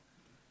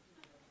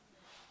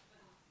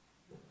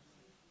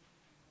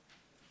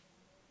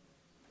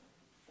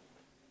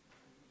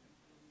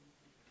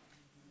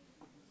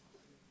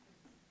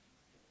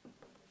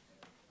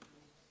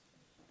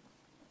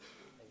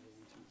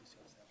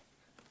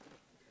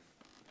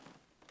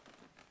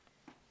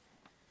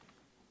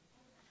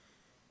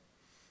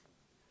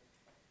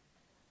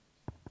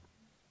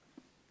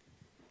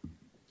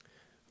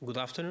Good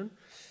afternoon.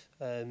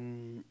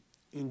 In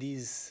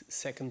this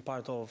second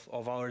part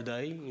of our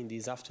day, in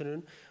this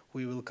afternoon,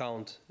 we will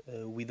count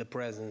with the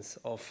presence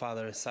of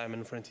Father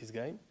Simon Francis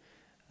Gain.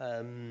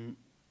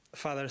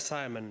 Father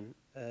Simon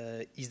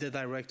is the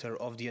director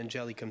of the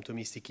Angelicum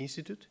Thomistic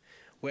Institute,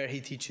 where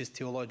he teaches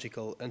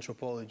theological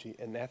anthropology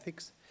and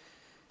ethics.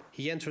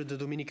 He entered the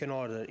Dominican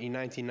Order in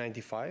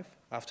 1995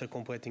 after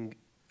completing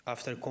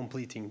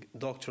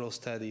doctoral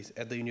studies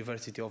at the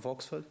University of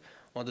Oxford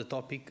on the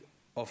topic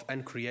of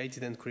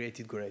uncreated and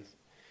created grace.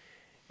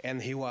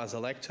 And he was a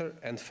lecturer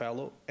and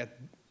fellow at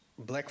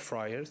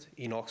Blackfriars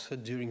in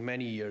Oxford during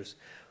many years,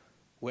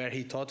 where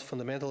he taught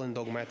fundamental and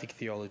dogmatic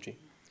theology.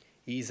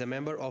 He is a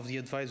member of the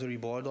advisory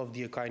board of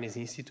the Aquinas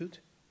Institute,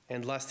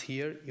 and last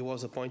year he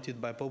was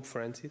appointed by Pope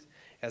Francis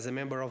as a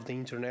member of the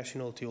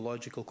International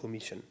Theological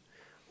Commission,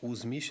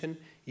 whose mission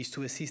is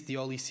to assist the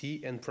Holy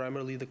See and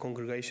primarily the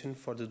Congregation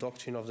for the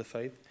Doctrine of the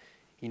Faith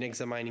in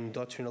examining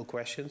doctrinal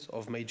questions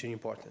of major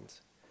importance.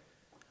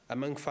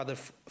 Among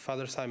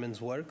Father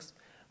Simon's works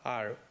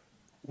are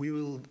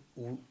Will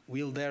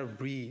There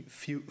Be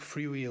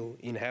Free Will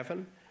in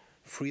Heaven,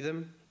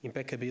 Freedom,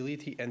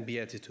 Impeccability and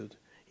Beatitude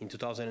in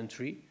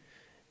 2003,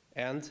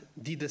 and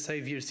Did the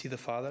Saviour See the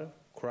Father,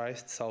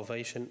 Christ,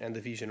 Salvation and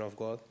the Vision of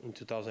God in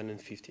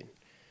 2015.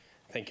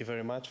 Thank you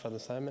very much, Father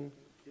Simon,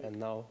 and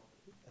now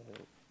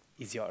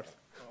is yours.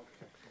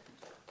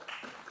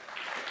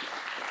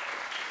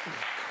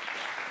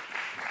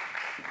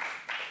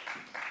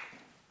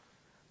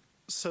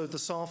 So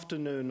this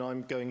afternoon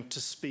I'm going to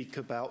speak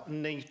about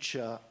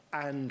nature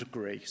and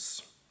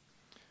grace.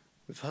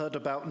 We've heard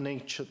about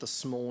nature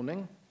this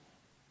morning,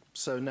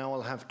 so now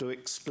I'll have to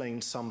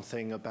explain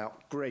something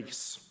about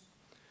grace,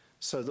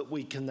 so that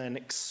we can then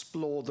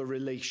explore the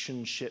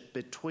relationship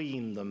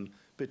between them,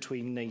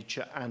 between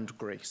nature and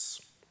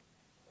grace.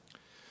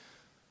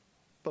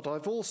 But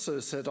I've also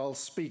said I'll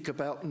speak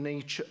about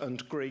nature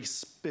and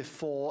grace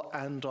before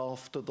and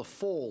after the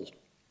fall.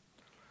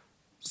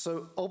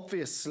 So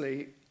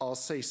obviously, I'll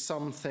say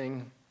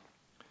something.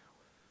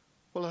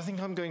 Well, I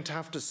think I'm going to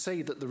have to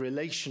say that the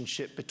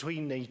relationship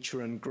between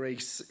nature and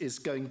grace is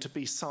going to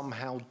be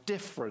somehow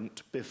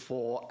different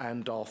before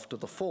and after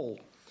the fall.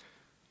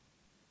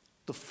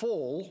 The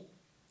fall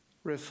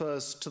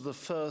refers to the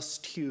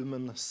first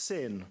human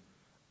sin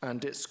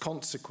and its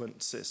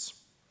consequences.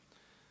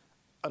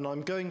 And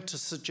I'm going to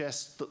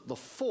suggest that the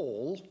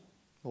fall,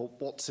 or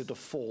what's it a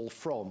fall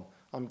from?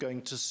 I'm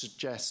going to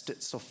suggest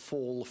it's a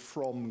fall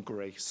from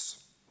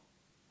grace.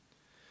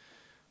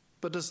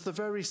 But as the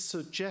very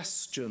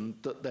suggestion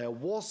that there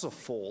was a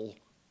fall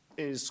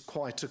is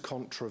quite a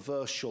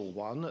controversial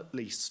one, at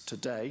least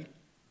today,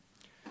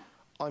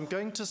 I'm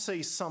going to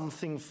say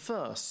something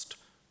first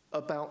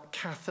about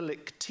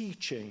Catholic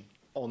teaching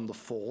on the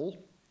fall,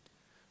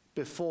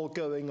 before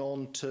going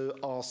on to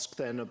ask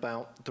then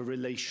about the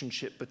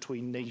relationship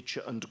between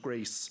nature and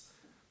grace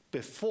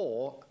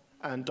before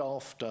and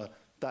after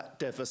that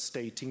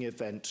devastating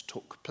event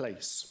took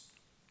place.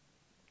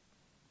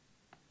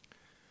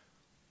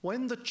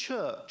 When the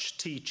Church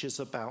teaches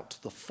about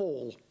the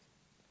fall,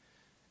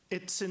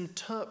 it's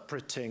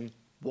interpreting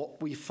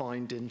what we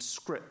find in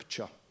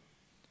Scripture,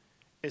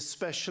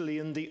 especially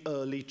in the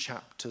early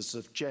chapters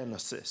of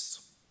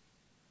Genesis.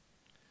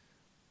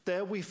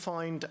 There we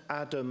find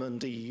Adam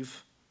and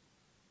Eve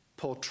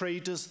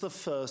portrayed as the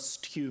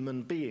first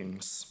human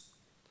beings,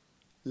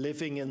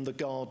 living in the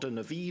Garden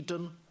of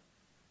Eden,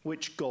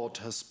 which God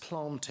has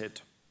planted.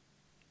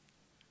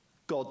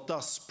 God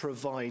thus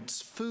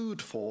provides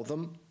food for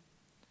them,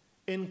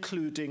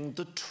 including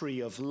the tree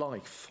of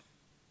life.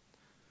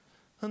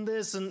 And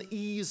there's an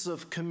ease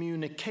of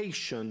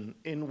communication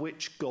in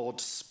which God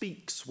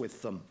speaks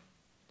with them,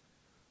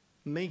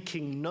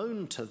 making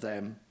known to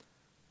them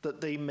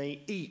that they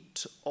may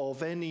eat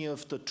of any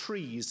of the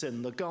trees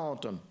in the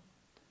garden,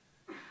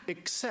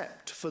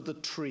 except for the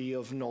tree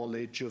of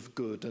knowledge of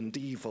good and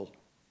evil,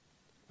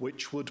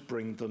 which would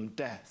bring them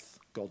death,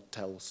 God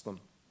tells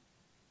them.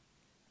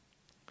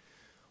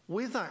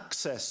 With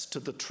access to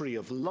the tree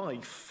of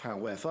life,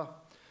 however,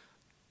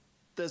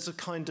 there's a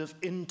kind of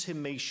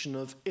intimation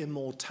of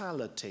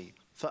immortality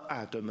for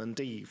Adam and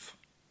Eve.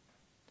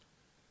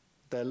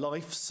 Their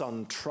life's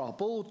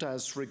untroubled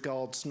as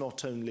regards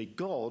not only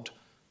God,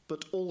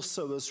 but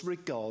also as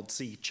regards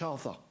each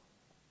other.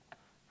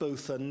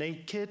 Both are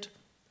naked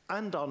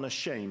and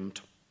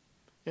unashamed,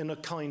 in a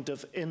kind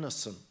of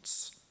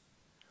innocence,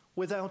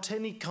 without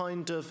any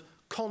kind of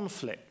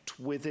conflict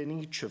within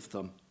each of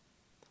them,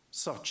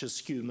 such as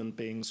human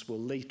beings will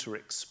later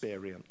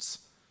experience,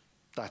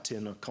 that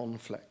inner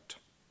conflict.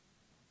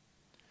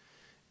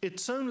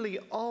 It's only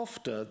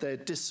after their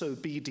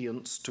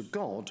disobedience to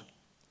God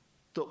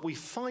that we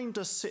find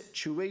a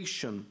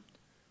situation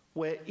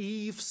where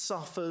Eve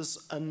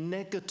suffers a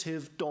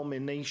negative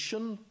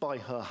domination by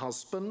her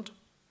husband,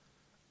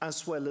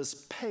 as well as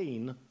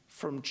pain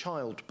from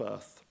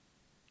childbirth.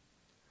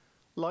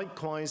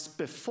 Likewise,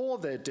 before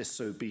their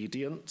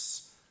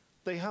disobedience,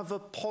 they have a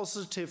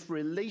positive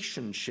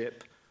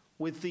relationship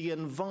with the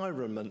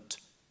environment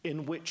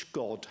in which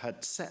God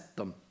had set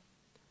them,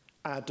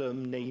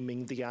 Adam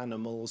naming the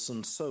animals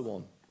and so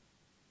on.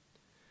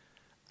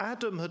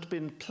 Adam had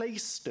been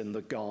placed in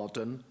the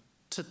garden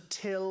to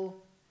till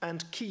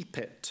and keep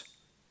it,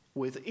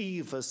 with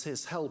Eve as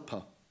his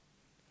helper,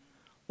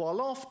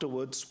 while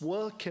afterwards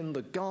work in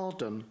the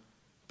garden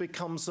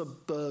becomes a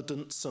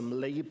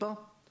burdensome labor,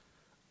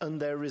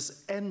 and there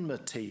is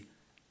enmity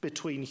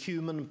between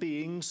human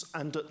beings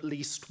and at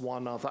least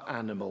one other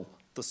animal,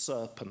 the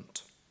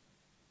serpent.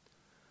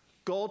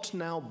 God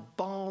now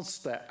bars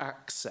their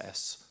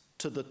access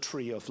to the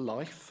tree of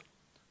life,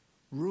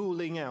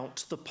 ruling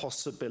out the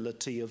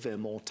possibility of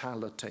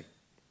immortality.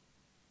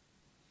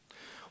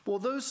 Well,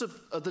 those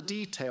are the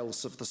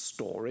details of the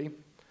story,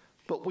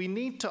 but we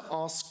need to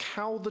ask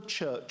how the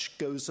church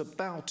goes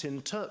about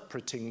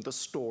interpreting the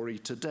story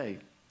today,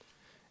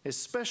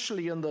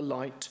 especially in the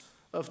light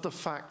of the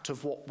fact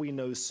of what we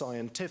know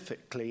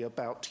scientifically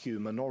about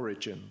human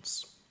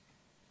origins.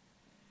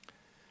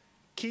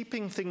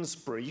 Keeping things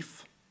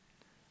brief,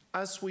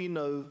 as we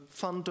know,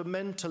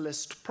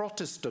 fundamentalist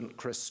Protestant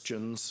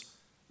Christians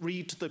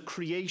read the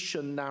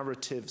creation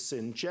narratives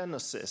in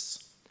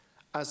Genesis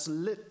as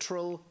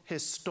literal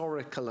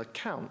historical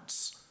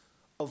accounts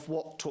of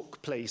what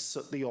took place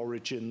at the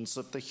origins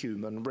of the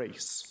human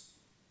race.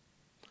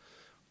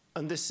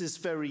 And this is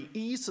very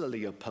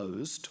easily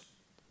opposed,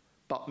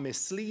 but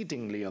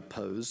misleadingly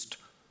opposed,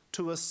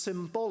 to a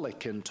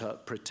symbolic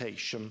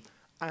interpretation,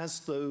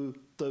 as though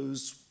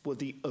those were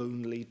the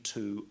only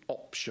two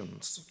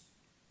options.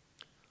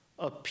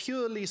 A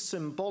purely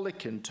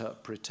symbolic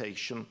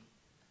interpretation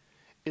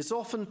is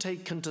often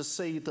taken to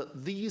say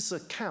that these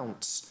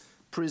accounts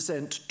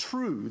present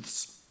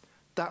truths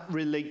that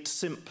relate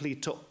simply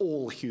to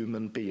all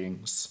human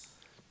beings,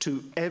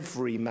 to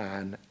every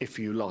man, if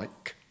you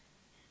like.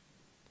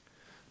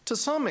 To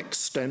some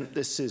extent,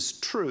 this is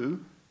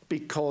true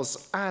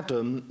because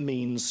Adam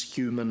means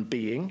human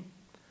being,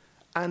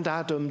 and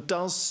Adam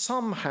does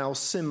somehow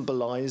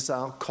symbolize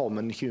our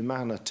common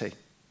humanity.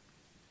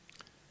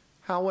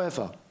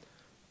 However,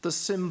 the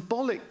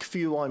symbolic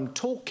view I'm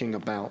talking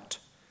about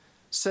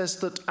says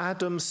that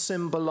Adam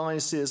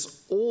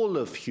symbolizes all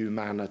of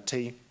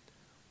humanity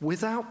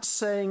without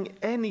saying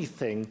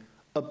anything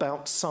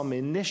about some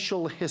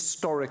initial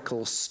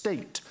historical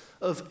state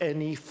of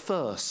any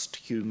first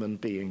human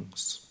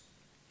beings.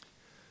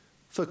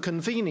 For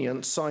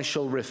convenience, I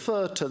shall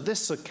refer to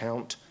this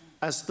account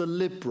as the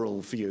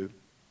liberal view.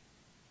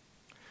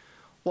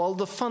 While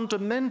the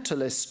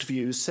fundamentalist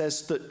view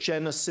says that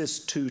Genesis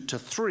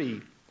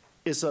 2-3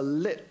 is a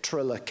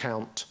literal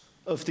account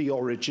of the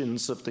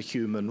origins of the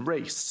human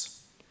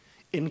race,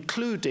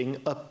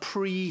 including a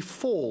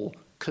pre-fall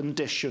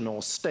condition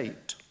or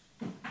state,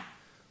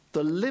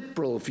 the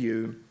liberal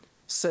view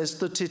says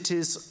that it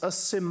is a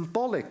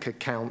symbolic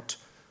account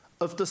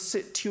of the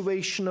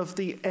situation of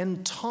the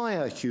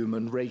entire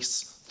human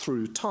race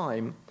through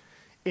time,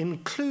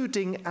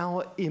 including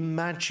our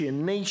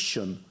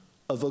imagination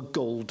of a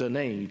golden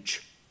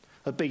age,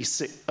 a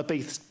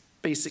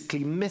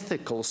basically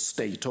mythical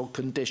state or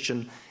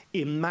condition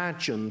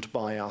imagined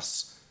by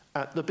us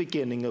at the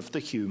beginning of the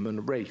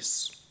human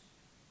race.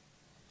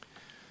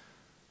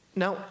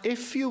 Now,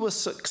 if you were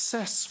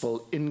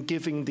successful in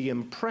giving the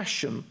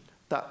impression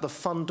that the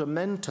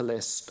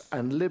fundamentalist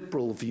and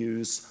liberal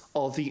views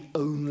are the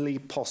only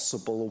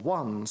possible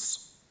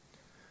ones,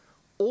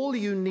 all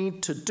you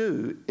need to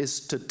do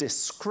is to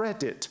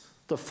discredit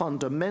the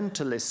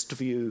fundamentalist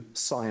view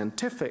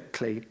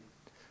scientifically,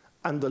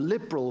 and the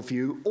liberal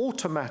view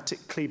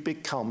automatically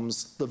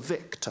becomes the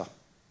victor.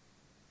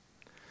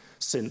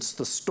 Since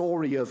the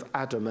story of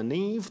Adam and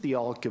Eve, the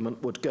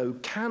argument would go,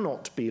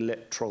 cannot be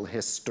literal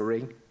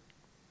history,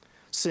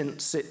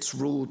 since it's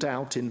ruled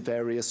out in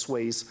various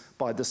ways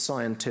by the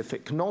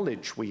scientific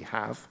knowledge we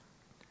have,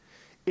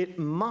 it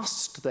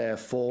must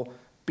therefore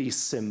be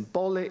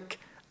symbolic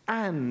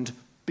and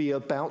be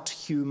about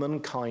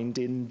humankind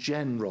in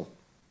general.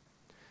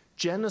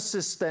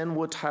 Genesis then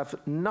would have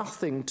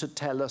nothing to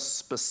tell us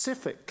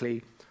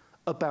specifically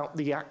about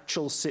the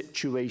actual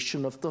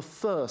situation of the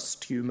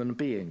first human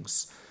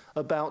beings,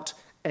 about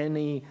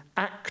any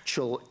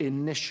actual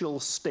initial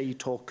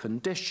state or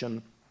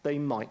condition they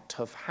might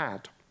have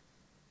had.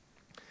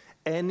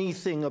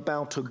 Anything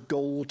about a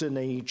golden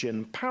age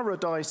in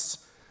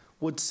paradise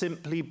would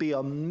simply be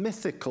a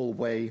mythical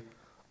way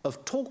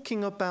of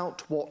talking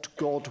about what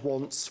God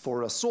wants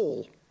for us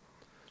all,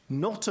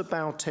 not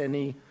about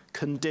any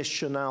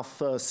condition our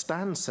first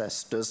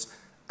ancestors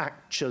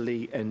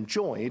actually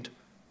enjoyed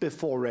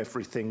before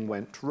everything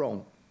went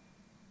wrong.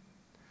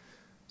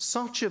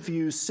 Such a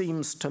view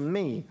seems to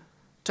me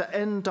to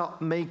end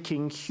up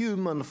making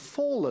human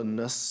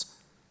fallenness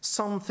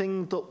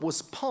something that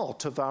was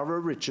part of our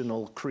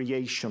original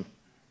creation.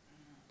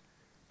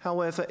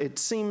 However, it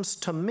seems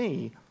to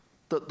me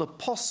that the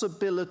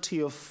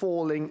possibility of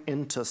falling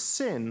into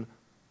sin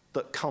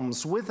that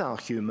comes with our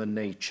human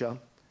nature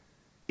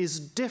is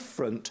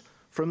different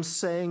from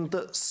saying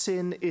that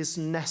sin is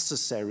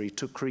necessary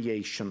to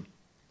creation.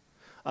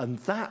 And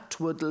that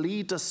would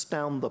lead us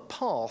down the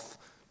path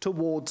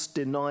towards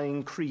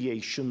denying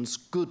creation's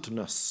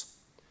goodness,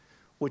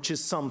 which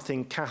is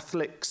something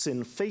Catholics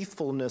in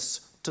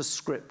faithfulness to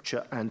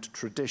Scripture and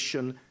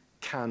tradition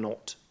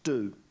cannot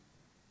do.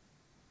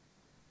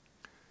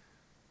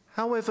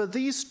 However,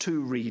 these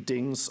two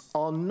readings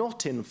are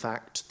not, in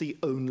fact, the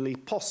only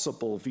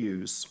possible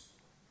views.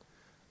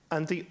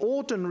 And the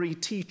ordinary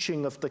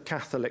teaching of the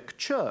Catholic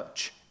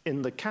Church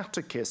in the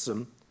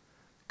Catechism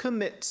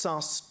commits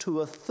us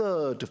to a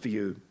third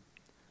view,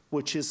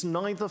 which is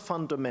neither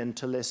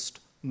fundamentalist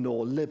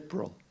nor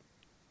liberal.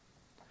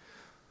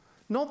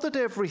 Not that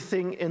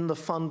everything in the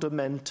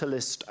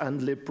fundamentalist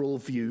and liberal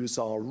views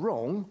are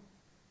wrong.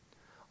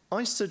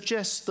 I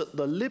suggest that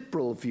the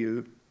liberal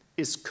view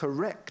is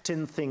correct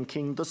in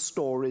thinking the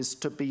stories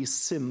to be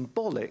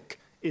symbolic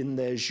in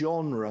their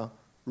genre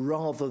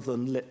rather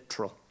than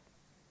literal.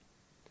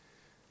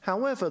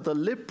 However, the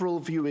liberal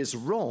view is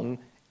wrong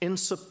in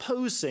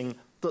supposing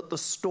that the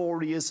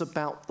story is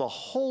about the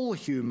whole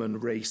human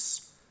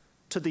race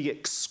to the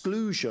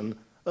exclusion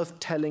of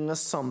telling us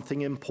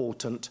something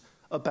important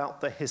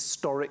about the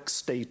historic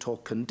state or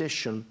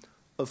condition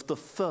of the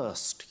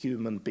first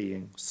human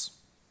beings.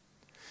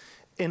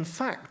 In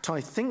fact, I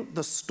think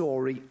the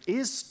story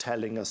is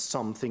telling us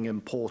something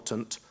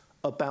important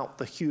about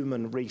the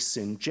human race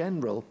in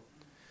general,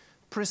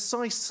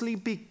 precisely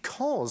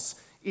because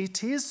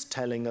it is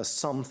telling us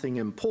something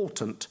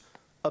important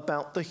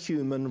about the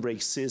human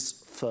race's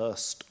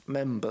first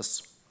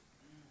members.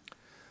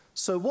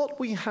 So what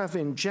we have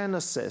in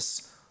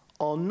Genesis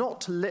are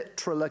not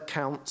literal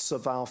accounts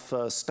of our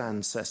first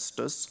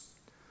ancestors,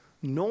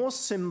 nor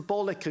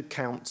symbolic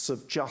accounts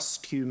of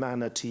just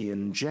humanity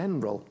in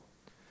general,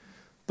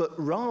 but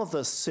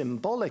rather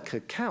symbolic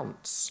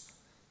accounts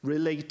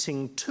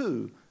relating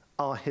to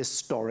our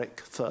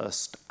historic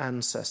first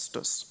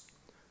ancestors.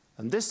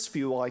 And this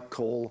view I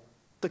call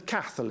the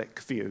Catholic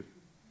view.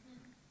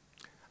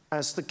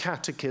 As the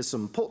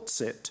Catechism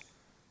puts it,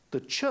 the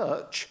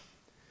Church,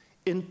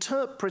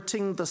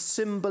 interpreting the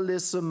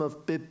symbolism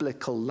of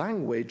biblical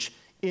language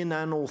in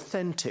an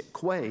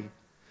authentic way,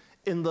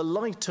 in the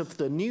light of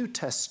the New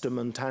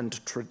Testament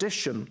and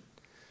tradition,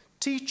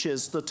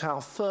 teaches that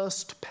our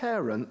first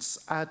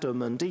parents,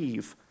 Adam and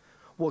Eve,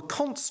 were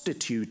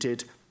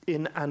constituted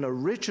in an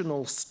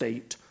original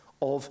state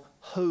of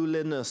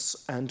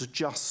holiness and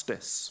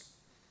justice.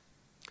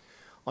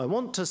 I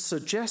want to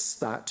suggest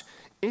that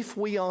if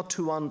we are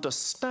to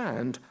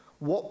understand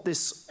what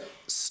this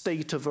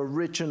state of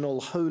original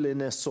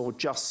holiness or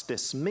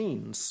justice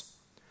means,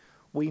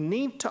 we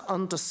need to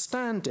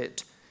understand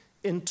it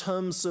in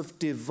terms of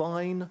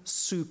divine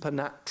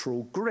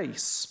supernatural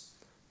grace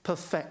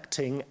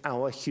perfecting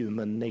our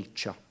human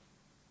nature.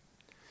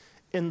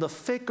 In the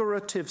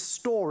figurative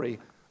story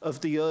of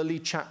the early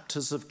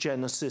chapters of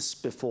Genesis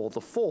before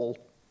the fall,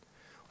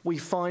 we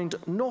find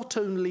not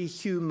only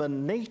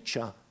human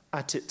nature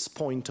at its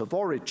point of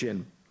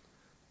origin,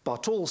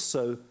 but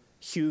also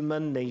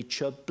human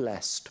nature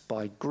blessed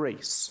by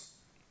grace.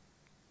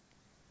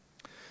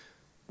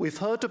 We've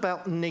heard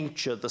about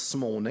nature this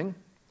morning,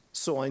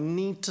 so I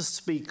need to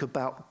speak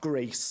about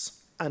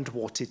grace and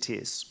what it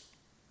is.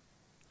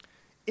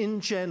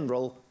 In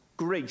general,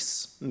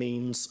 grace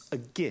means a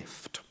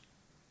gift.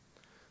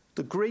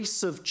 The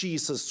grace of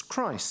Jesus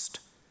Christ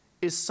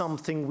is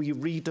something we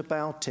read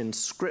about in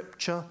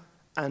Scripture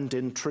and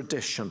in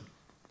tradition,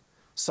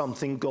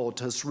 something God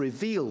has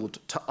revealed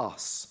to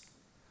us,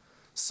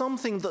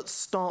 something that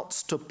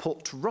starts to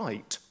put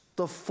right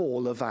the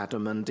fall of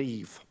Adam and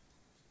Eve.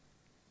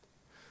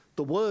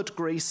 The word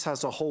grace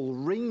has a whole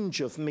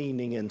range of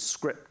meaning in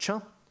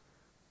Scripture,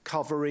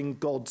 covering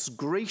God's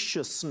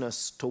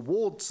graciousness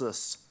towards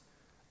us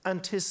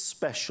and his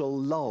special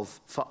love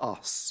for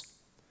us,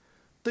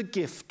 the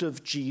gift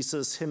of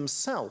Jesus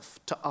himself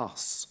to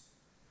us,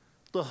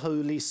 the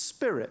Holy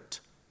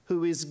Spirit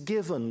who is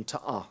given to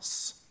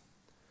us,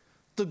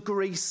 the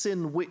grace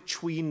in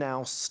which we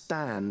now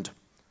stand,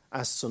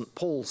 as St.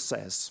 Paul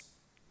says,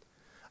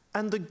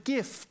 and the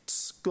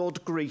gifts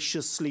God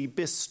graciously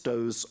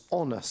bestows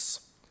on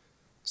us,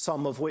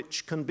 some of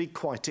which can be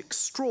quite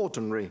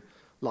extraordinary,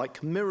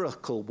 like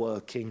miracle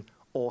working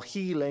or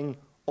healing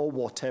or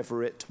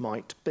whatever it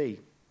might be.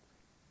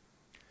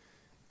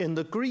 In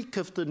the Greek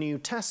of the New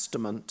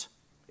Testament,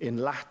 in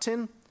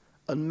Latin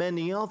and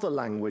many other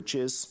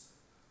languages,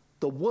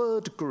 the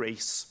word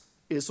grace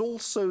is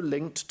also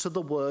linked to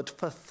the word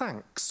for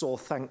thanks or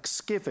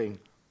thanksgiving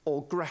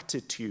or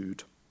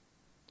gratitude.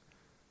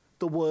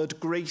 The word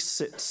grace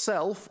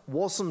itself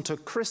wasn't a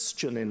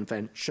Christian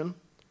invention,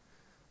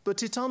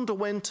 but it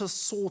underwent a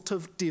sort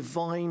of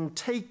divine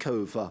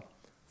takeover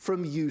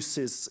from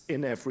uses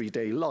in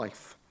everyday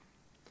life.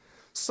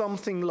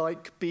 Something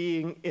like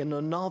being in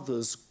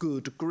another's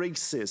good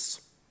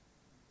graces.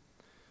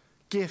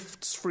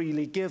 Gifts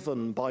freely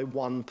given by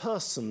one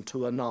person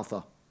to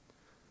another,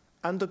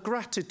 and the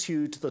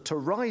gratitude that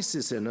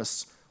arises in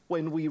us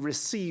when we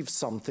receive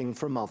something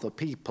from other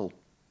people.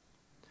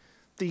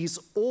 These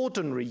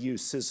ordinary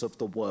uses of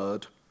the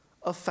word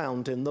are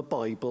found in the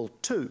Bible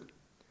too,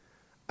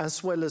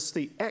 as well as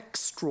the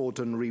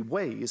extraordinary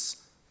ways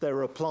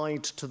they're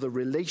applied to the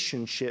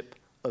relationship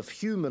of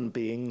human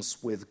beings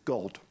with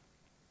God.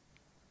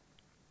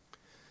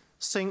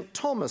 St.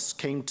 Thomas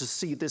came to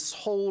see this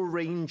whole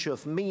range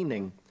of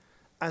meaning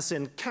as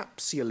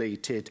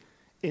encapsulated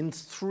in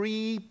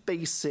three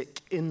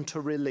basic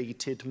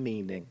interrelated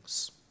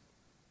meanings.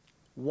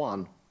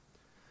 1,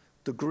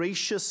 the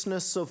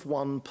graciousness of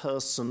one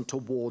person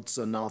towards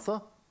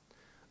another,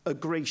 a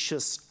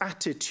gracious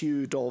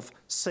attitude of,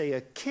 say,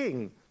 a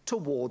king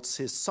towards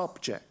his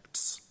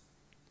subjects.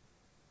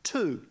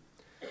 2,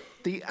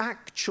 the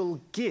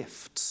actual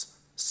gifts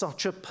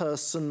such a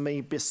person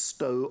may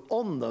bestow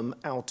on them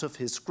out of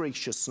his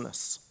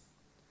graciousness.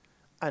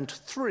 And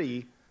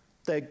 3,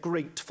 their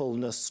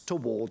gratefulness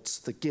towards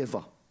the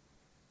giver.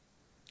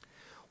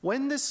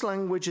 When this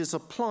language is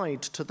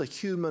applied to the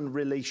human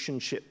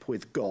relationship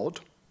with God,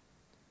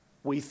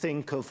 we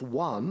think of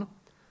 1,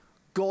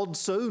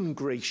 God's own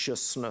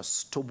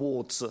graciousness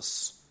towards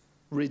us,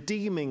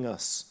 redeeming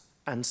us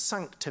and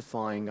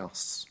sanctifying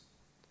us.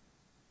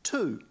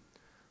 2,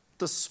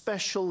 the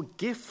special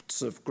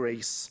gifts of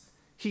grace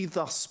he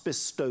thus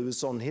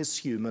bestows on his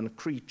human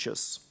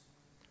creatures.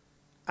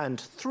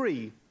 And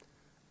 3,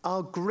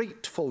 our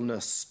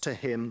gratefulness to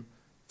him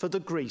for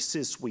the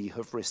graces we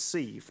have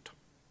received.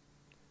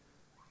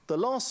 The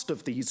last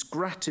of these,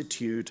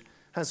 gratitude,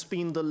 has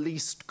been the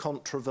least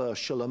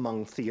controversial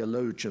among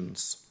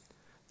theologians.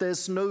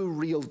 There's no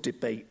real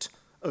debate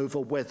over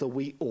whether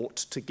we ought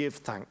to give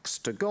thanks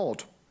to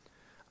God.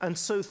 And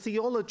so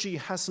theology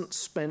hasn't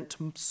spent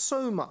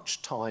so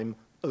much time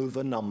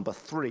over number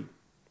 3.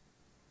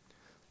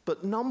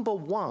 But number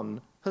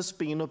 1 has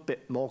been a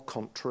bit more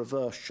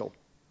controversial.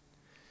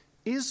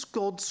 Is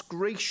God's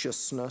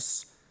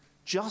graciousness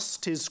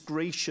just his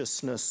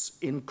graciousness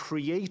in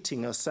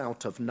creating us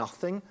out of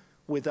nothing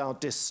with our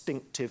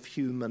distinctive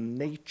human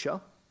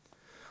nature?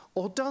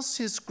 Or does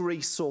his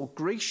grace or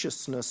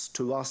graciousness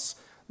to us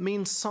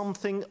mean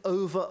something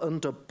over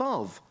and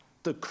above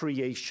the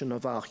creation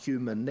of our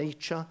human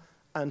nature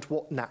and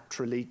what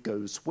naturally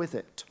goes with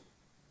it?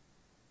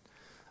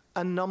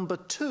 And number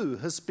 2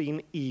 has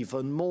been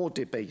even more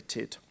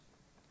debated.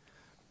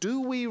 Do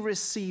we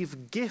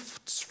receive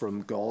gifts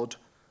from God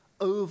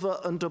over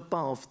and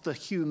above the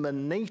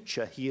human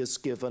nature he has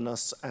given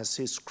us as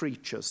his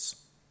creatures?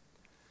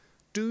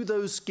 Do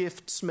those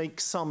gifts make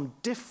some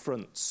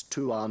difference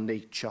to our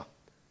nature?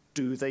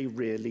 Do they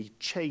really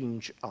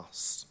change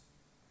us?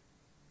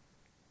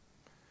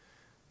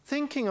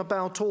 Thinking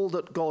about all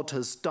that God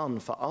has done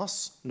for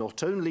us,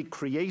 not only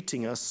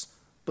creating us,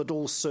 but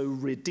also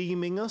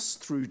redeeming us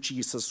through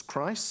Jesus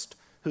Christ,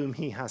 whom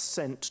he has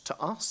sent to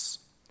us,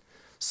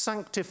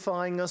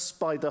 sanctifying us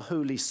by the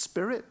Holy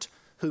Spirit,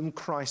 whom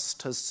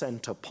Christ has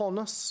sent upon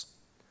us.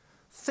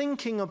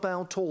 Thinking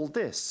about all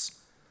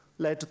this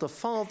led the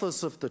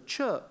fathers of the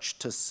church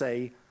to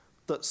say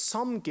that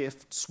some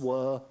gifts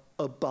were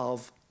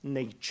above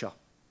nature.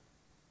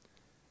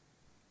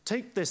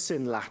 Take this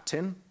in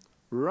Latin,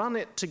 run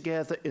it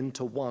together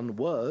into one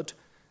word,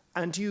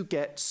 and you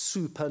get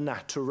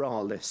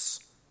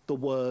supernaturalis, the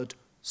word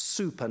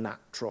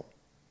supernatural.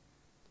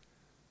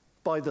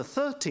 By the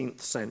 13th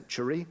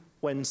century,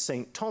 when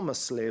St.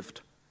 Thomas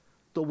lived,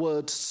 the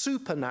word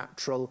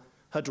supernatural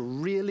had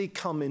really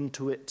come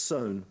into its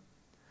own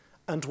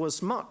and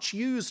was much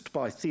used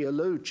by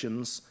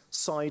theologians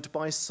side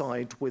by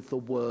side with the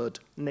word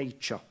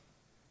nature.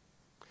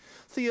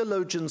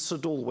 Theologians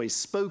had always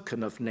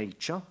spoken of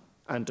nature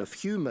and of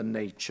human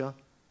nature,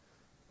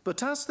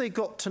 but as they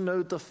got to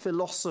know the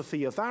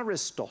philosophy of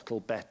Aristotle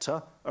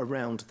better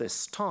around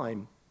this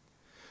time,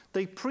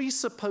 they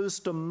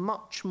presupposed a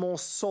much more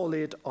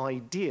solid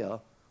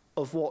idea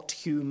of what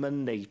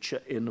human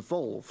nature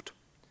involved,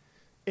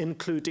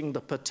 including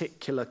the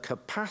particular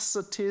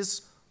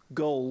capacities,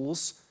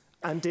 goals,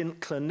 and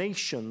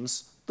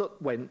inclinations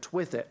that went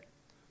with it,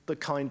 the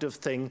kind of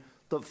thing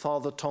that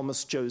Father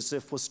Thomas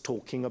Joseph was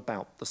talking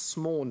about this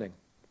morning.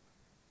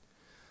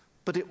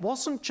 But it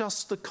wasn't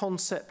just the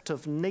concept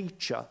of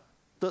nature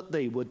that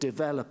they were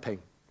developing.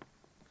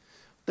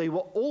 They were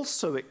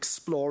also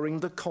exploring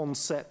the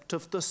concept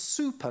of the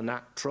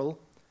supernatural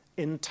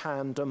in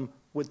tandem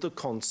with the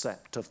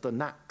concept of the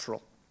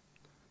natural.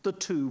 The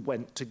two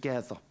went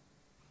together.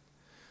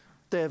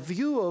 Their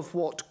view of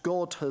what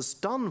God has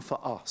done for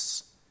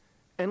us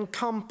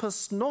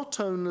encompassed not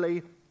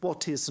only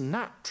what is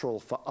natural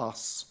for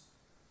us,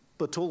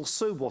 but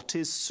also what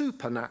is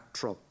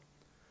supernatural.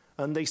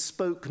 And they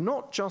spoke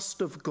not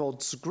just of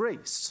God's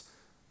grace,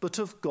 but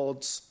of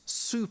God's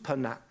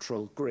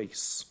supernatural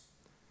grace,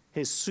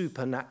 his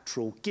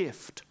supernatural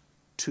gift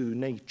to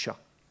nature.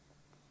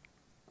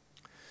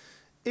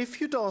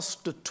 If you'd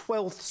asked a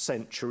 12th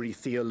century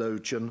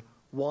theologian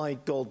why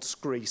God's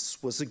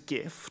grace was a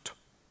gift,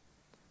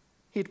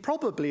 he'd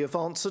probably have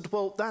answered,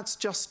 well, that's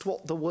just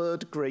what the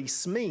word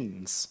grace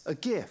means, a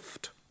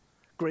gift.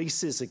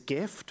 Grace is a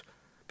gift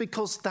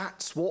because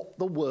that's what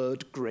the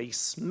word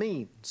grace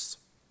means.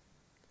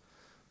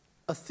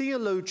 A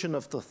theologian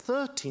of the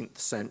 13th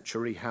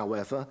century,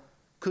 however,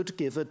 could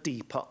give a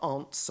deeper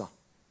answer.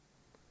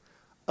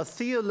 A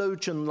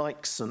theologian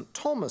like St.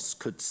 Thomas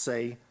could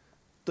say,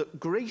 that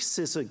grace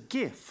is a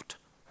gift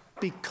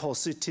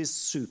because it is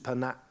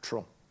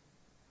supernatural.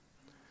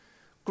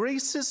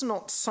 Grace is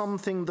not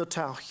something that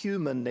our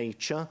human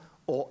nature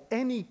or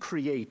any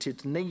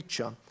created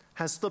nature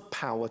has the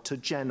power to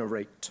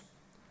generate.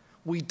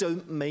 We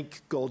don't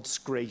make God's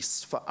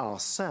grace for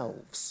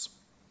ourselves.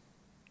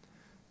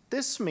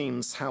 This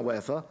means,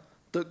 however,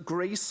 that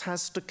grace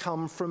has to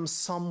come from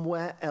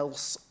somewhere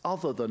else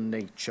other than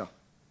nature.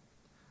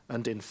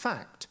 And in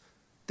fact,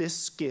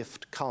 this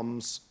gift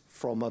comes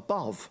from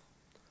above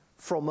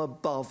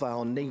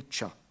our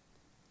nature,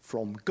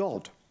 from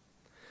God.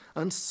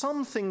 And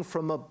something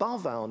from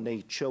above our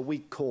nature we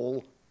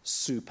call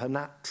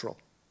supernatural.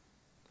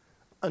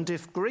 And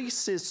if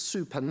grace is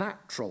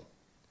supernatural,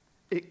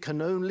 it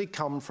can only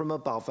come from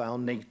above our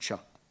nature.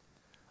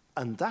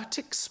 And that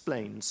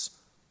explains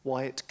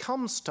why it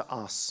comes to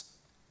us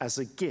as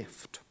a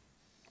gift.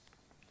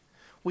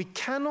 We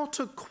cannot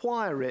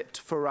acquire it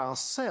for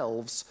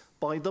ourselves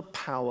by the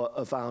power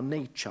of our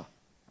nature.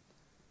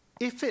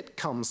 If it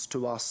comes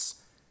to us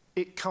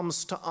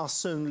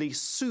only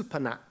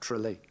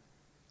supernaturally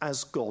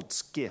as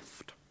God's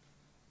gift.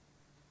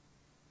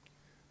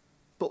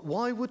 But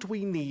why would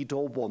we need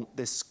or want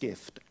this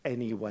gift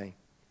anyway?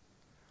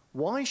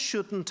 Why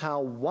shouldn't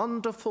our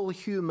wonderful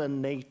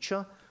human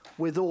nature,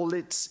 with all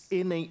its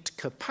innate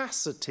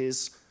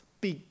capacities,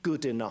 be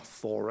good enough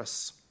for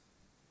us?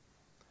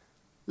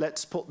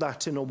 Let's put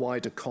that in a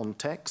wider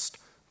context,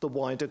 the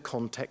wider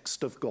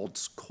context of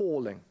God's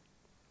calling.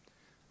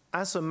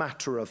 As a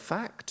matter of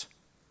fact,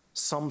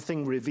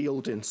 something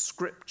revealed in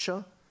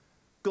Scripture,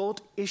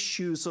 God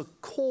issues a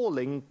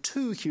calling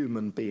to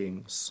human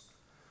beings,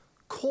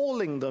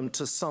 calling them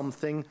to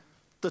something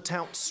that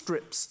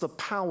outstrips the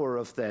power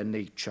of their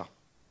nature.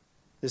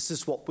 This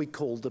is what we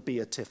call the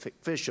beatific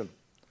vision,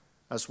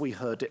 as we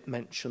heard it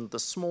mentioned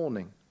this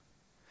morning.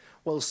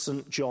 Well,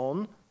 St.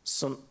 John,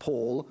 St.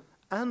 Paul,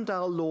 and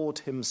our Lord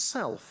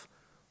himself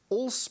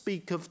all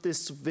speak of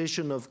this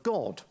vision of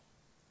God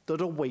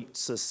that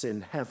awaits us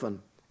in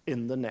heaven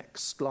in the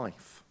next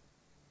life.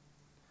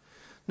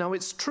 Now,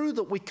 it's true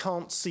that we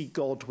can't see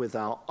God with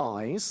our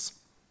eyes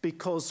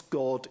because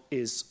God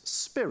is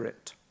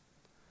spirit.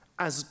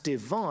 As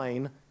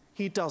divine,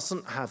 he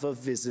doesn't have a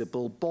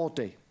visible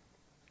body.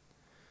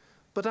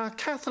 But our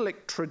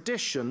Catholic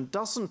tradition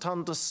doesn't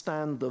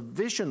understand the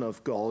vision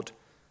of God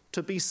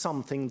to be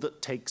something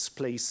that takes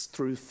place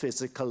through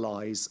physical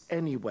eyes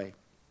anyway.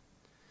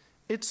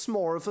 It's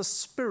more of a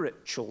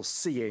spiritual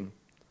seeing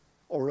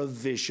or a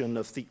vision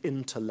of the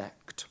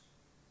intellect.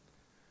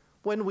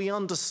 When we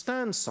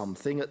understand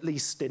something, at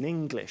least in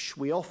English,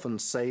 we often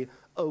say,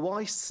 "Oh,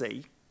 I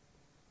see."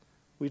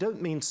 We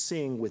don't mean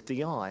seeing with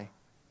the eye,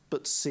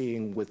 but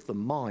seeing with the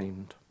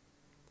mind.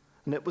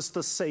 And it was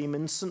the same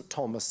in St.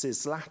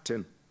 Thomas's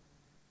Latin.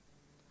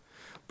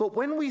 But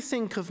when we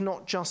think of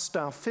not just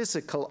our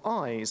physical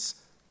eyes,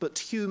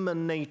 but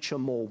human nature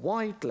more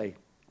widely,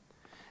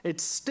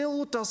 it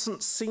still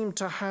doesn't seem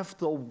to have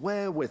the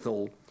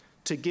wherewithal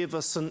to give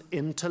us an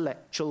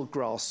intellectual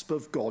grasp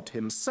of God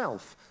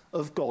himself,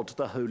 of God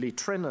the Holy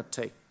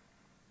Trinity.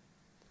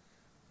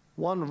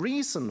 One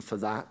reason for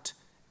that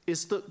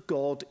is that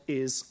God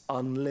is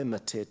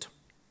unlimited.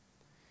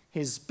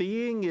 His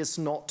being is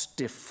not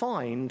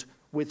defined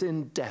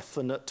within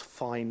definite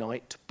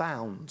finite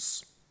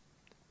bounds.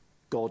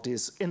 God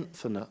is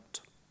infinite.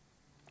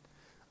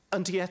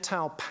 And yet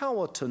our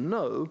power to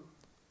know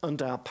and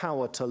our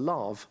power to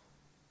love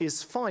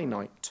is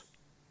finite.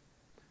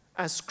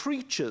 As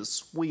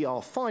creatures, we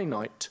are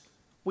finite.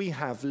 We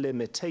have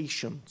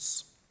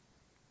limitations.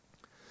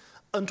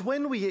 And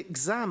when we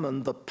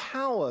examine the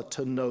power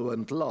to know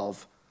and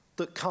love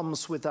that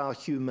comes with our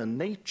human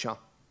nature,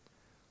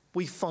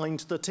 we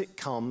find that it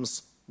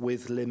comes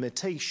with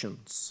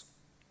limitations.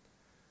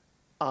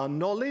 Our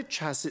knowledge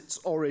has its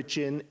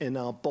origin in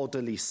our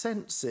bodily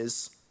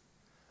senses,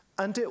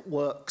 and it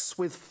works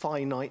with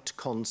finite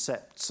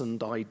concepts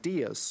and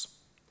ideas.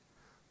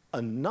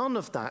 And none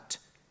of that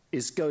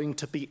is going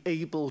to be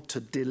able to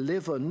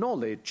deliver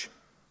knowledge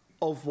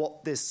of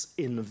what this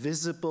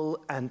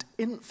invisible and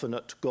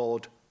infinite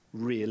God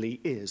really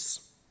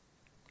is.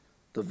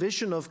 The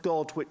vision of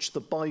God which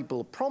the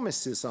Bible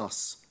promises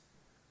us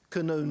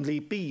can only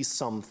be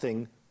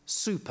something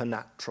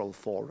supernatural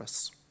for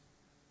us.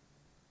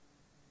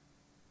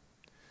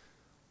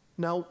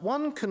 Now,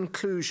 one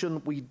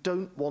conclusion we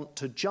don't want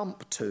to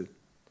jump to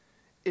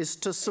is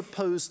to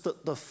suppose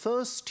that the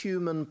first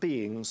human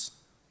beings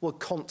were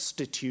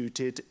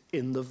constituted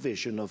in the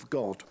vision of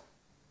God.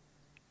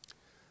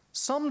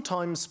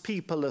 Sometimes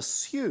people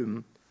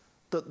assume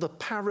that the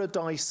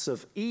paradise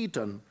of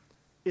Eden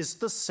is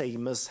the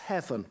same as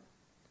heaven,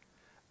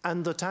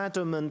 and that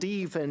Adam and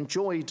Eve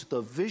enjoyed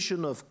the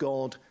vision of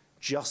God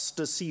just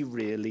as he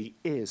really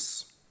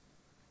is.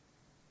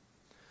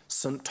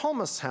 St.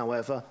 Thomas,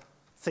 however,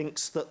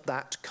 thinks that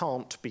that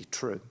can't be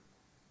true.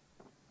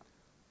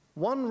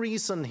 One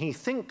reason he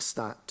thinks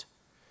that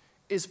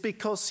is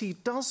because he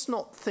does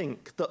not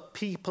think that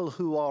people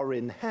who are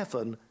in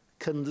heaven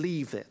can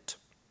leave it.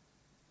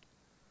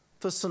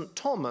 For St.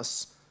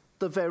 Thomas,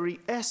 the very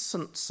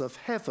essence of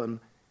heaven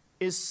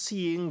is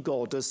seeing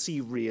God as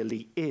he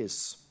really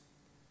is,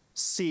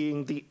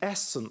 seeing the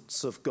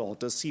essence of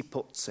God as he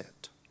puts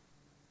it.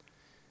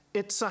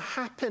 It's a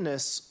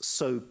happiness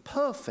so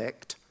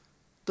perfect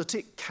that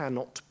it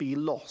cannot be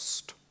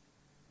lost.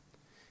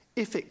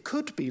 If it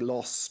could be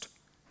lost,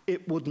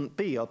 it wouldn't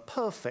be a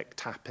perfect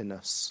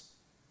happiness.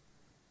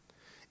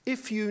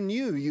 If you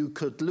knew you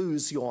could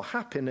lose your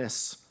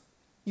happiness,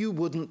 you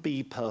wouldn't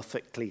be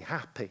perfectly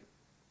happy.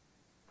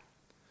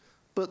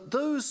 But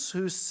those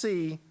who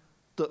see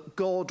that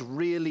God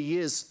really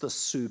is the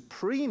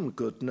supreme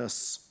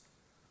goodness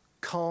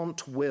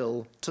can't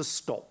will to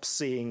stop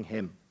seeing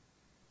him.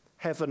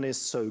 Heaven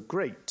is so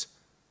great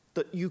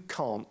that you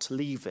can't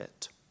leave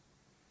it.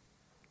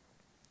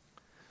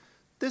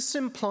 This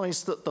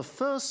implies that the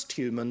first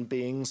human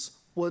beings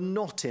were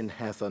not in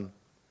heaven,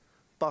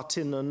 but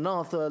in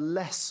another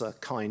lesser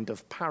kind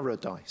of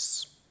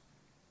paradise.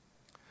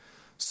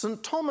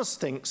 St. Thomas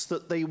thinks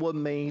that they were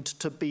made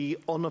to be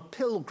on a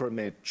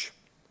pilgrimage,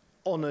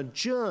 on a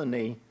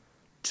journey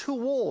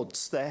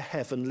towards their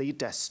heavenly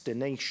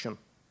destination.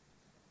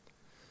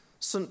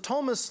 St.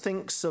 Thomas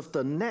thinks of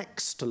the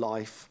next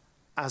life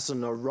as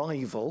an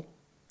arrival,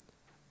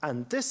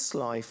 and this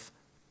life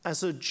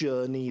as a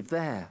journey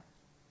there.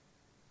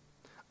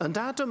 And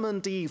Adam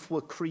and Eve were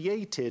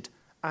created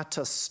at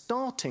a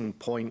starting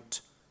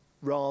point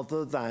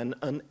rather than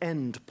an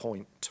end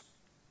point.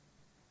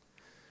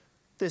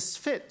 This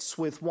fits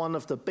with one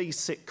of the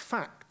basic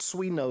facts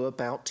we know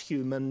about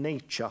human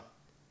nature,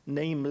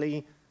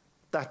 namely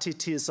that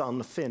it is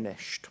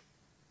unfinished.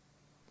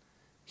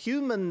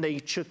 Human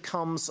nature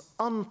comes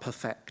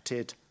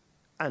unperfected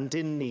and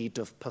in need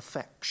of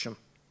perfection.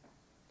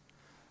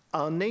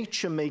 Our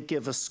nature may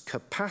give us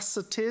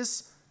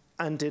capacities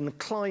and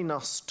incline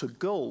us to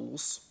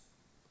goals,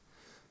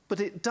 but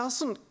it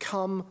doesn't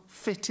come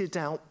fitted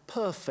out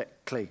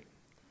perfectly,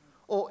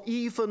 or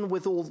even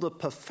with all the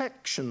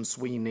perfections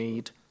we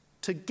need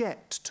to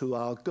get to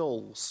our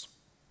goals.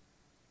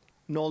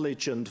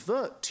 Knowledge and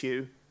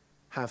virtue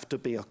have to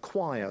be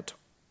acquired.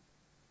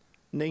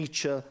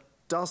 Nature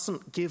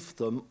doesn't give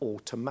them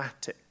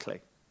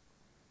automatically.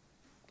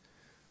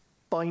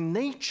 By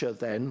nature,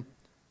 then,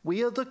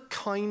 we are the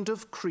kind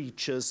of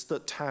creatures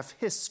that have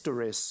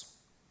histories,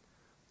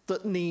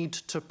 that need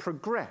to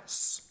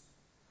progress,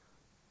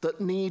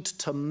 that need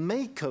to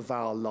make of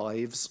our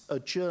lives a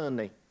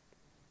journey.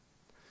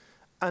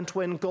 And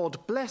when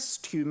God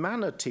blessed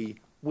humanity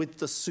with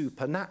the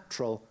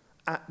supernatural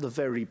at the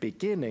very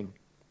beginning,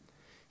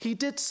 he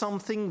did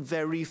something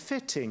very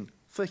fitting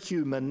for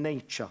human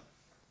nature.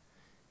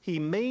 He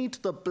made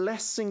the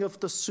blessing of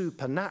the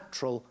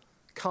supernatural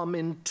come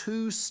in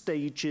two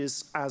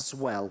stages as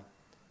well,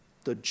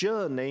 the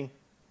journey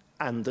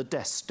and the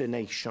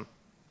destination.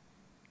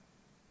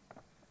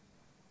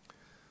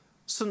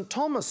 St.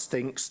 Thomas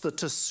thinks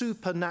that a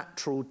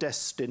supernatural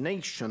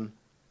destination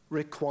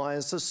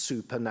requires a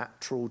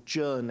supernatural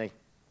journey.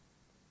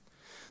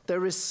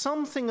 There is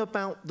something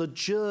about the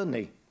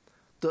journey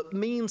that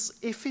means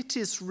if it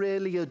is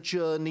really a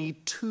journey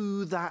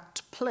to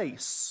that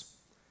place,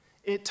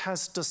 it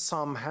has to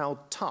somehow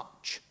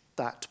touch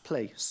that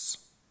place.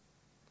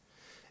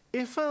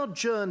 If our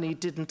journey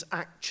didn't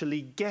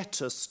actually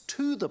get us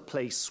to the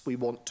place we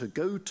want to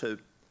go to,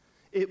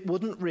 it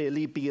wouldn't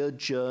really be a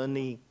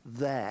journey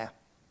there.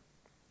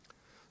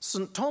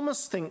 St.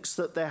 Thomas thinks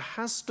that there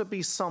has to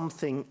be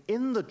something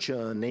in the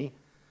journey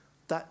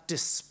that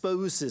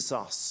disposes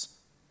us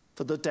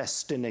for the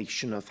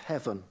destination of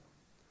heaven.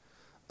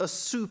 A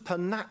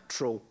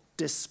supernatural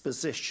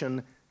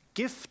disposition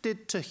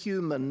gifted to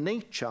human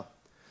nature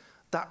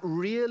that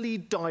really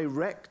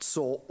directs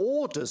or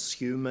orders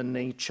human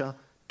nature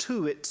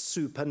to its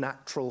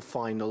supernatural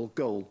final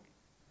goal.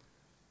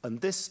 And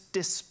this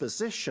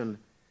disposition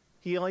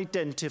he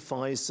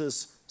identifies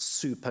as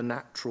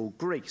supernatural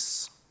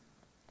grace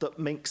that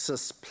makes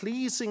us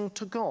pleasing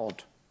to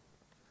God,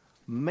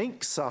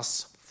 makes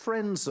us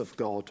friends of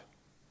God,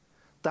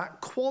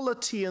 that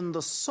quality in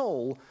the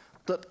soul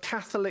that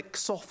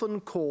Catholics often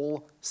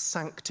call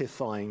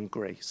sanctifying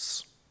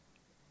grace.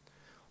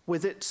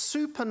 With its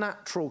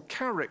supernatural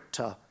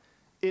character,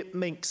 it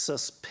makes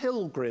us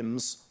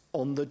pilgrims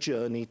on the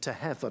journey to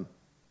heaven.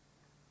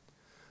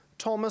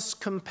 Thomas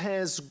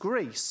compares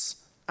grace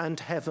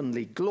and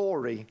heavenly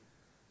glory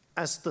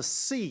as the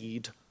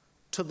seed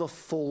to the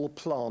full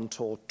plant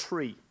or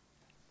tree.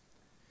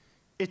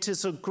 It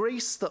is a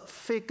grace that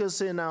figures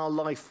in our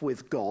life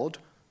with God,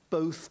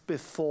 both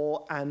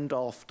before and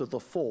after the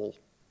fall.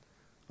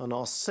 And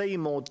I'll say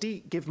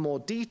give more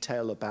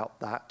detail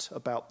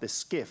about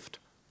this gift,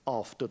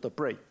 after the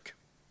break.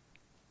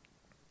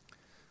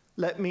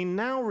 Let me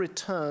now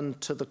return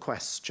to the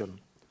question,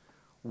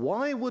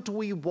 why would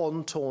we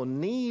want or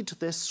need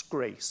this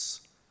grace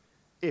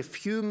if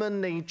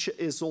human nature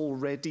is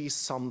already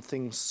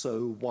something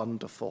so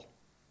wonderful?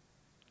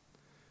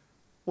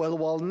 Well,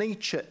 while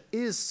nature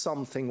is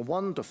something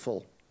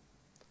wonderful,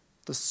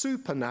 the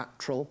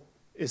supernatural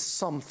is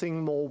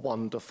something more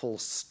wonderful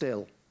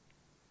still,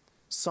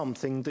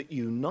 something that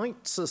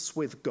unites us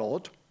with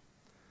God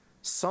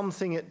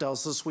something it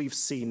does, as we've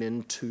seen,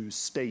 in 2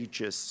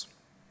 stages.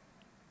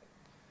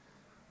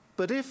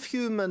 But if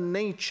human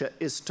nature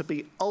is to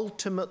be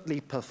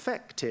ultimately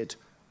perfected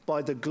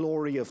by the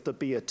glory of the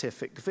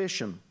beatific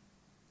vision,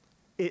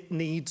 it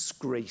needs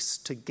grace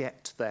to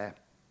get there.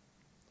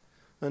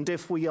 And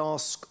if we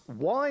ask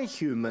why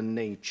human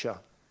nature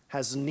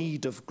has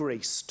need of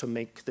grace to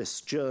make this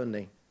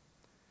journey,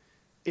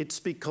 it's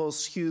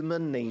because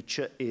human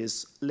nature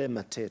is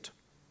limited,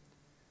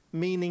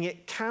 meaning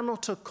it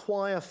cannot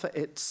acquire for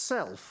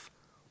itself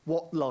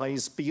what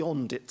lies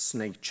beyond its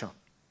nature.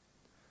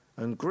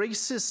 And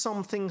grace is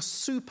something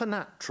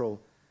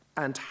supernatural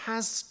and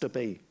has to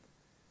be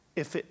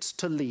if it's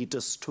to lead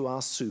us to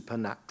our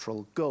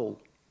supernatural goal.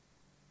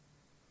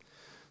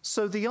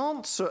 So the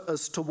answer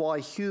as to why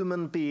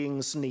human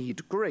beings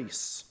need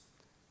grace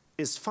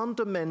is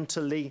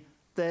fundamentally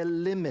their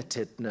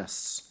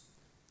limitedness,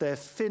 their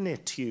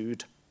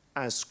finitude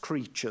as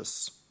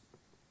creatures.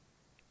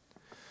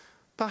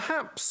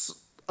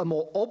 Perhaps a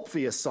more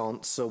obvious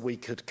answer we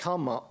could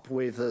come up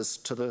with as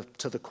to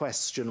the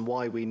question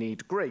why we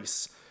need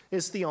grace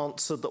is the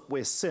answer that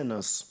we're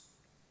sinners.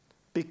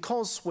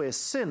 Because we're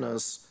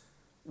sinners,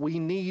 we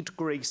need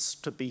grace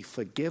to be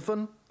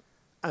forgiven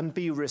and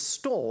be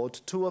restored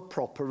to a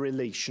proper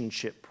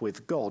relationship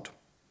with God.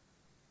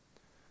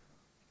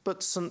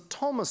 But St.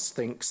 Thomas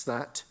thinks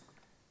that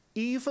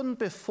even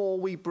before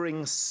we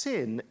bring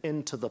sin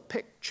into the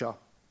picture,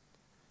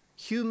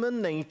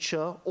 human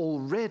nature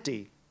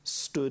already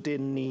stood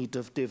in need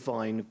of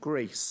divine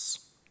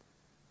grace,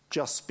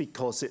 just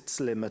because it's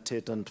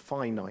limited and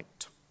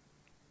finite.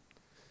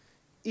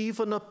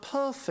 Even a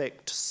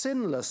perfect,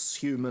 sinless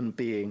human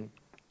being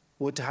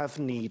would have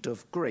need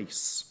of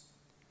grace,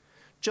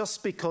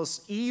 just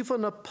because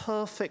even a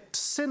perfect,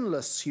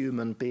 sinless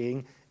human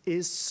being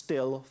is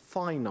still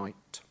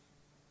finite.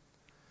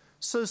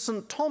 So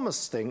St.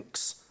 Thomas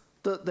thinks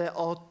that there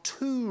are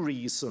 2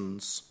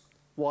 reasons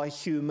why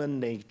human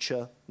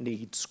nature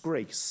needs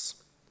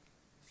grace: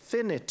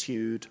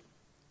 finitude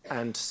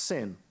and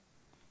sin.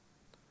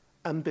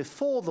 And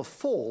before the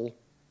fall,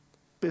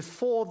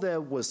 before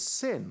there was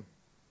sin,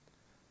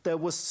 there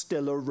was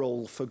still a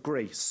role for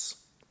grace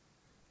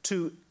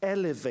to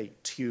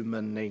elevate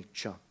human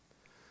nature,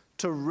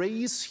 to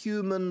raise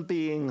human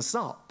beings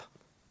up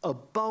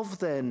above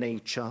their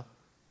nature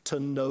to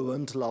know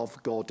and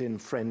love God in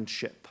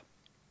friendship.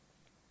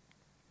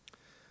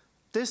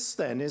 This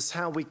then is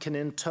how we can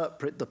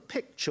interpret the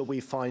picture we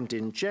find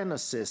in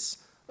Genesis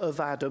of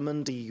Adam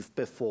and Eve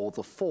before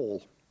the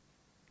fall.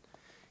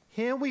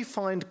 Here we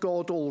find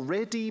God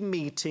already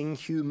meeting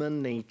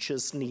human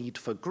nature's need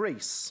for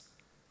grace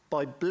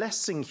by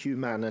blessing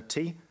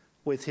humanity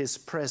with his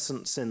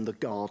presence in the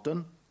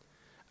garden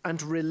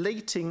and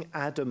relating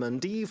Adam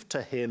and Eve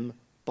to him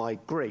by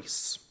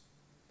grace.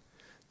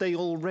 They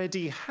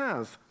already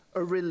have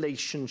a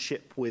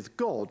relationship with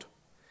God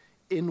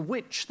in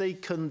which they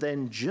can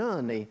then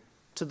journey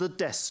to the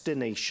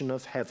destination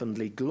of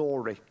heavenly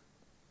glory.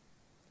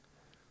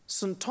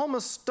 St.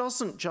 Thomas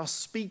doesn't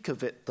just speak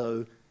of it,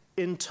 though,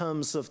 in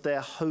terms of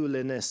their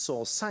holiness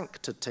or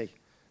sanctity,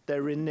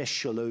 their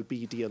initial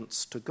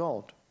obedience to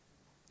God.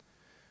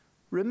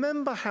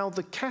 Remember how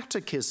the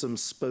Catechism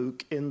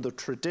spoke in the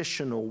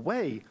traditional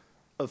way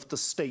of the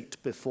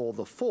state before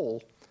the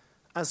fall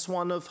as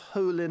one of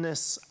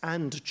holiness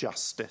and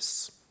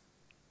justice.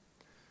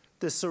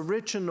 This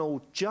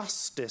original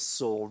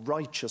justice or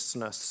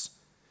righteousness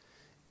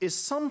is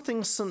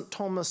something St.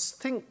 Thomas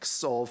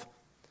thinks of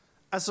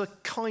as a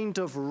kind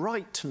of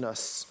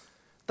rightness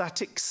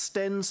that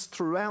extends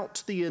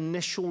throughout the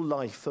initial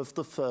life of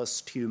the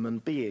first human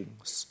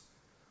beings,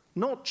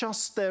 not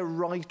just their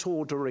right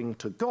ordering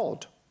to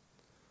God,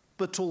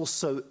 but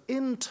also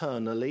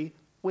internally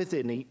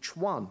within each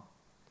one,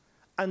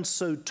 and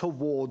so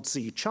towards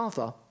each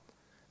other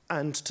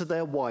and to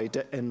their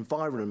wider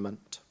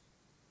environment.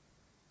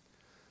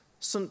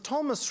 St.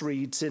 Thomas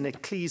reads in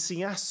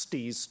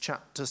Ecclesiastes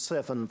chapter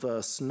 7,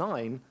 verse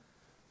 9,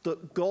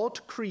 that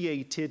God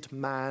created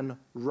man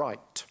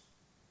right,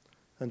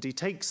 and he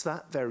takes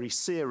that very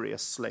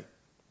seriously.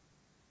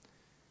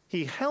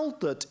 He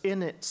held that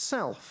in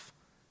itself,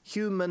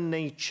 human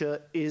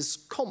nature is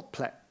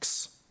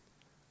complex,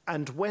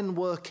 and when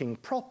working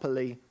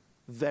properly,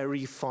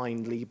 very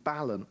finely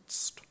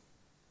balanced.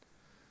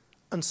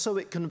 And so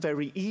it can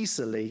very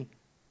easily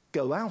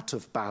go out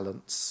of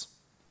balance,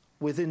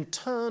 with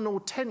internal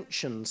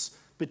tensions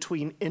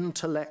between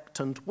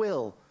intellect and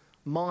will,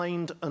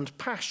 mind and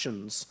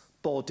passions,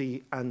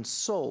 body and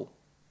soul.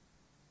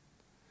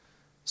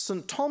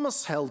 St.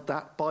 Thomas held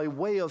that by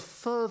way of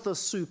further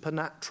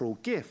supernatural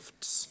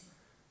gifts,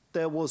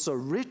 there was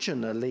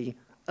originally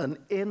an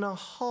inner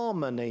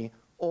harmony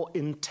or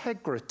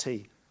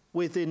integrity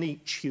within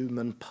each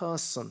human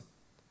person,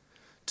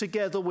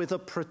 together with a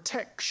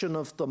protection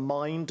of the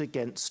mind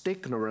against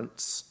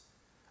ignorance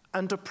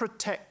and a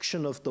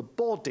protection of the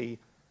body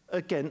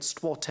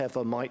against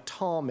whatever might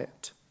harm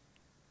it,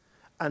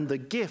 and the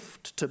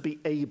gift to be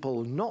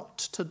able not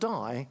to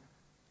die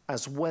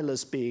as well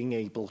as being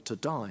able to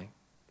die.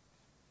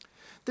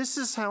 This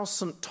is how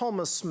St.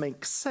 Thomas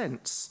makes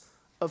sense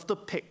of the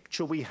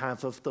picture we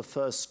have of the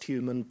first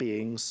human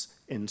beings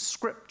in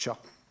Scripture.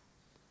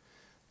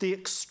 The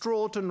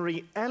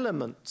extraordinary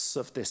elements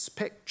of this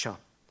picture,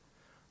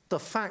 the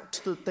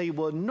fact that they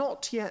were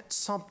not yet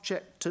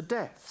subject to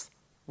death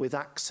with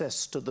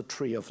access to the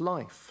tree of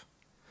life,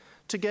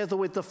 together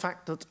with the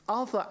fact that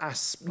other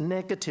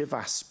negative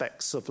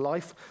aspects of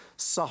life,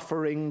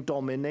 suffering,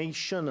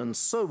 domination, and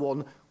so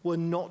on, were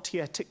not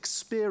yet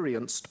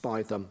experienced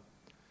by them.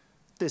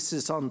 This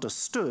is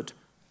understood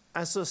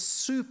as a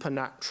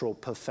supernatural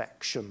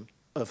perfection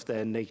of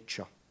their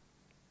nature.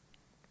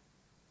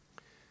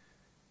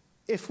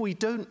 If we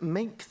don't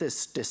make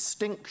this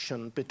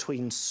distinction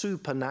between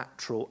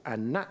supernatural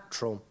and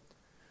natural,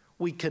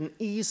 we can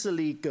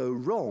easily go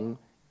wrong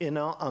in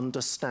our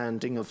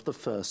understanding of the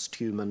first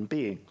human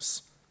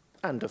beings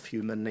and of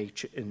human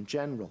nature in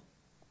general.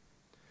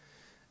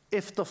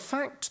 If the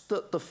fact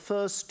that the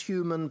first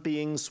human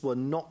beings were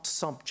not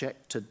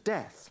subject to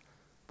death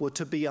were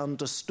to be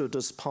understood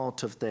as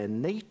part of their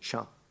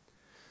nature,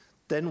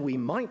 then we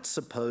might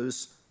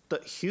suppose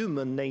that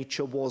human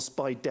nature was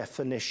by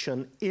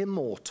definition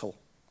immortal.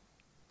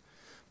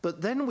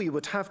 But then we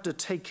would have to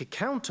take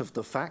account of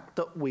the fact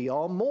that we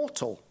are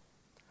mortal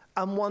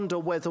and wonder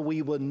whether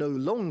we were no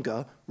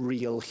longer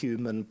real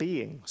human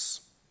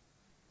beings.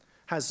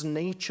 Has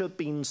nature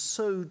been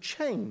so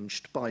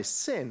changed by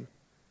sin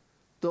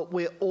that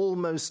we're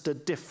almost a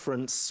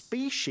different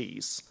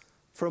species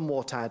from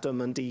what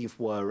Adam and Eve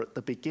were at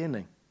the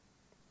beginning?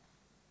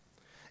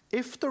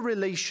 If the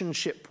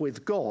relationship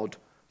with God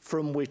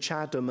from which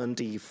Adam and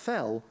Eve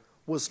fell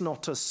was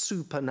not a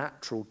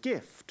supernatural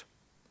gift,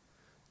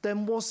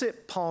 then was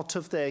it part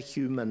of their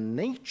human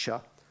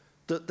nature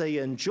that they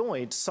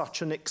enjoyed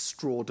such an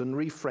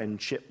extraordinary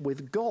friendship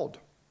with God?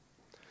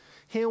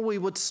 Here we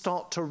would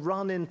start to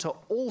run into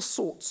all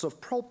sorts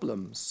of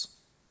problems.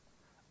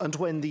 And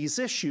when these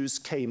issues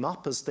came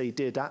up, as they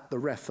did at the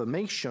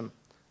Reformation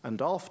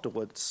and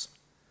afterwards,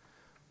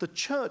 the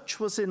Church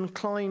was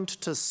inclined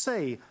to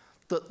say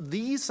that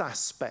these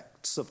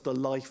aspects of the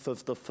life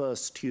of the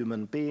first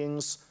human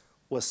beings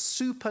were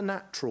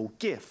supernatural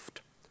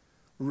gift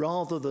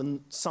rather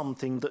than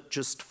something that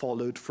just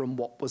followed from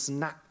what was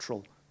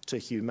natural to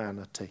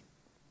humanity.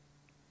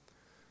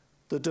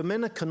 The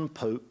Dominican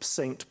Pope,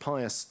 St.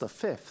 Pius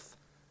V,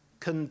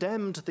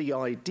 condemned the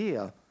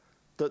idea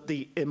that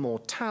the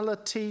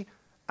immortality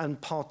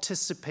and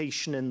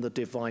participation in the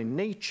divine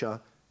nature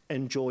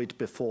enjoyed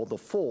before the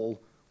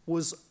fall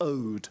was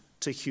owed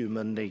to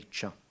human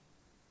nature.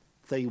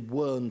 They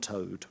weren't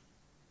owed.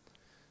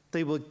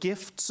 They were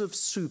gifts of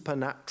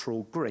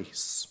supernatural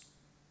grace.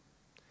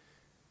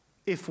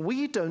 If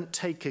we don't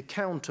take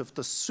account of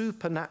the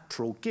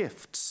supernatural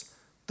gifts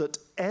that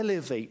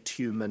elevate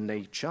human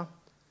nature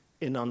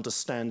in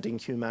understanding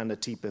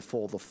humanity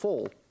before the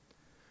fall,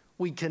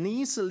 we can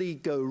easily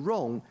go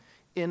wrong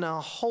in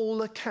our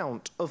whole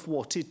account of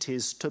what it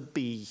is to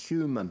be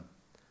human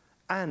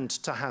and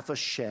to have a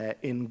share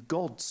in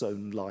God's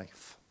own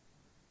life.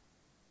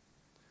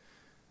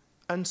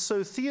 And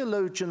so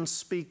theologians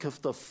speak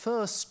of the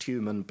first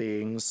human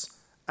beings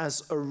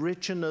as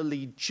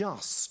originally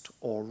just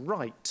or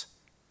right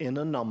in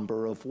a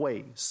number of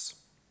ways.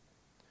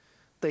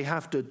 They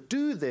have to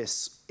do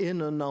this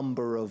in a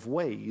number of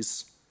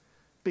ways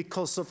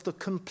because of the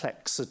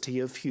complexity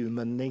of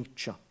human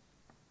nature.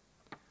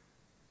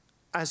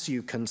 As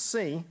you can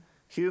see,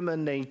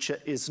 human nature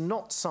is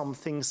not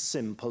something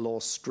simple or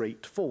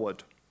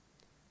straightforward.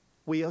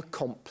 We are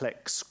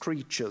complex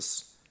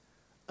creatures,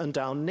 and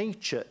our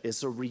nature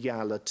is a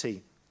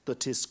reality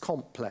that is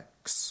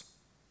complex.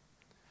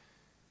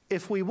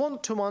 If we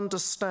want to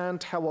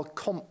understand how a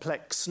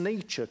complex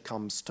nature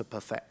comes to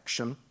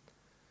perfection,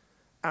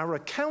 our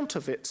account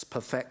of its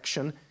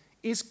perfection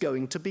is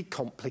going to be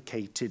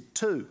complicated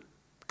too,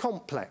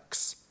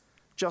 complex,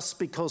 just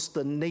because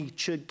the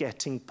nature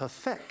getting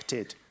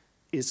perfected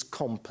is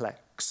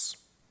complex.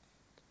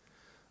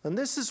 And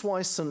this is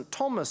why St.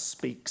 Thomas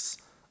speaks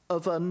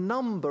of a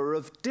number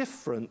of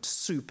different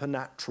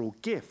supernatural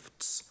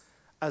gifts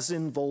as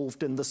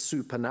involved in the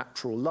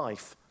supernatural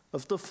life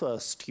of the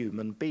first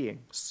human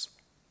beings.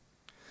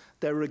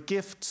 There are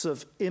gifts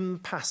of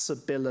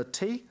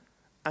impassibility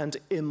and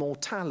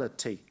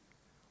immortality,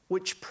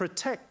 which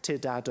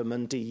protected Adam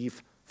and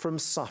Eve from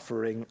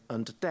suffering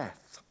and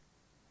death.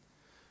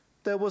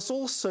 There was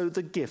also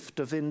the gift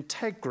of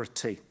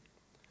integrity,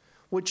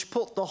 which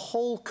put the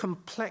whole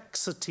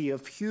complexity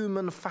of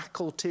human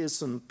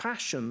faculties and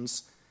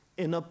passions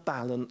in a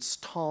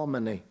balanced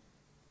harmony.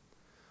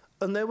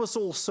 And there was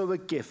also a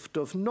gift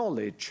of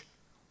knowledge,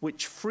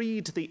 which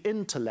freed the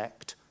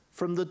intellect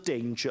from the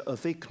danger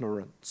of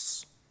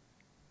ignorance.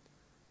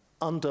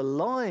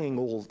 Underlying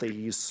all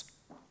these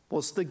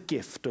was the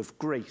gift of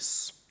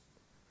grace,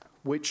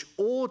 which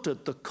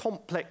ordered the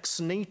complex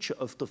nature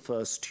of the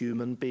first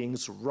human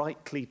beings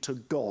rightly to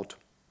God.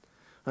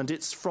 And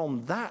it's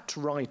from that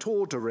right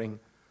ordering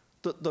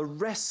that the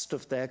rest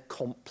of their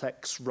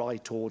complex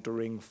right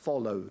ordering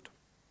followed.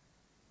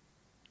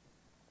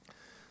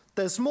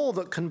 There's more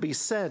that can be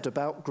said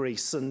about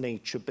grace and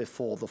nature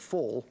before the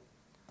fall,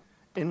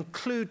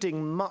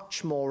 including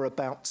much more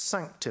about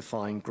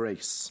sanctifying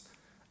grace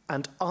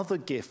and other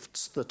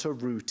gifts that are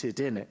rooted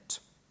in it.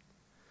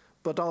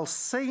 But I'll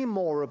say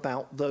more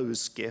about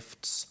those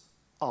gifts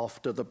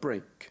after the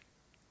break,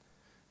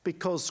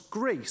 because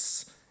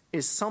grace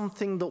is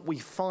something that we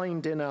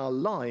find in our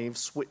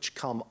lives which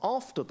come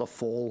after the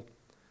fall,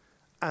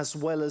 as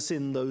well as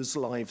in those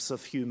lives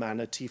of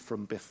humanity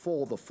from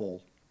before the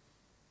fall.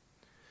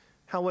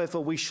 However,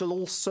 we shall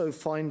also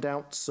find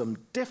out some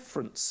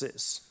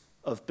differences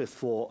of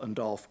before and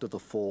after the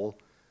fall,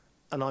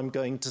 and I'm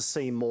going to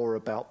say more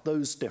about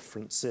those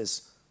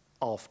differences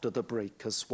after the break as well.